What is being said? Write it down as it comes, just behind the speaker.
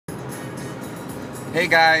Hey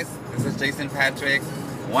guys, this is Jason Patrick.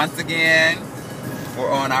 Once again, we're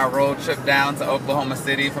on our road trip down to Oklahoma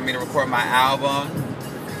City for me to record my album.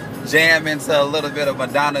 Jam into a little bit of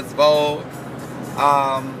Madonna's Vogue.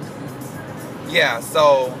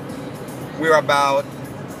 So we're about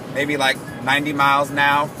maybe like 90 miles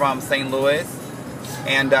now from St. Louis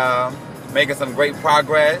and making some great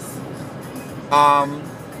progress.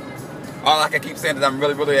 All I can keep saying is I'm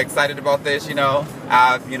really excited about this.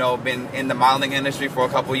 I've been in the modeling industry for a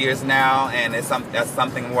couple years now, and that's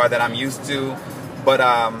something more that I'm used to. But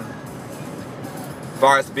as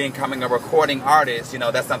far as becoming a recording artist,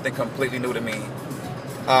 that's something completely new to me.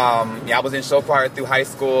 I was in show choir through high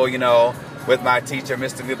school, with my teacher,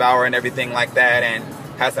 Mr. Neubauer, and everything like that, and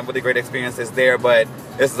had some really great experiences there. But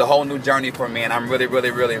this is a whole new journey for me, and I'm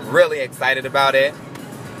really excited about it.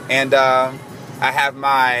 And I have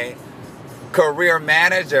my career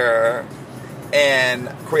manager and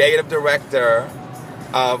creative director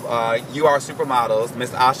of UR Supermodels,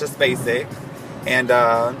 Miss Asha Spacek, and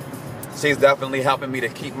she's definitely helping me to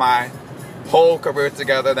keep my whole career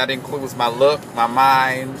together. That includes my look, my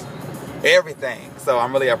mind, everything. So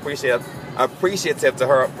I'm really appreciative to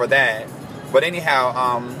her for that. But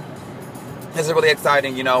anyhow, this is really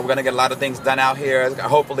exciting. We're gonna get a lot of things done out here.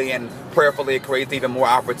 Hopefully and prayerfully, it creates even more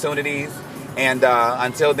opportunities. And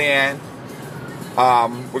until then,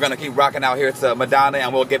 we're going to keep rocking out here to Madonna,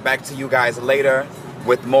 and we'll get back to you guys later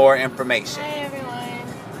with more information. Hi,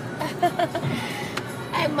 everyone.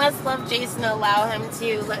 I must love Jason to allow him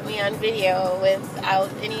to let me on video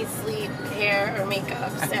without any sleep, hair, or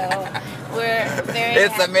makeup. So we're very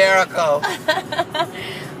It's happy. a miracle.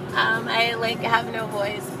 I have no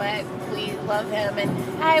voice, but we love him. And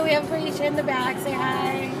hi, we have Preacher in the back. Say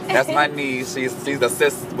hi. That's my niece. She's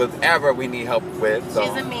assists with whatever we need help with. So.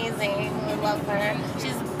 She's amazing. We love her.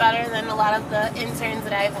 She's better than a lot of the interns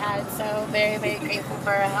that I've had. So very grateful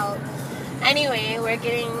for her help. Anyway, we're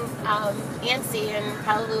getting antsy and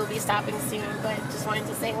probably will be stopping soon. But just wanted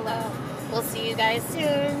to say hello. We'll see you guys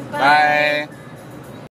soon. Bye. Bye.